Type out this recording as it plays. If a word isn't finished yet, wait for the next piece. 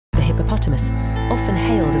hippopotamus, often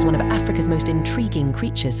hailed as one of Africa's most intriguing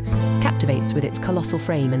creatures, captivates with its colossal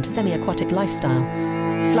frame and semi-aquatic lifestyle.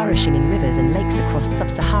 Flourishing in rivers and lakes across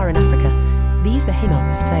sub-Saharan Africa, these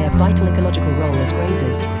behemoths play a vital ecological role as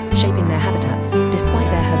grazers, shaping their habitats. Despite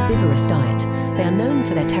their herbivorous diet, they are known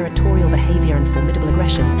for their territorial behavior and formidable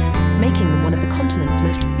aggression, making them one of the continent's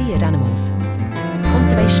most feared animals.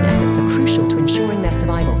 Conservation efforts are crucial to ensuring their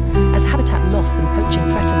survival, as habitat loss and poaching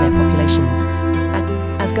threaten their populations.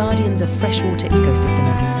 As guardians of freshwater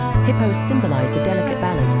ecosystems, hippos symbolize the delicate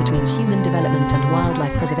balance between human development and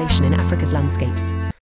wildlife preservation in Africa's landscapes.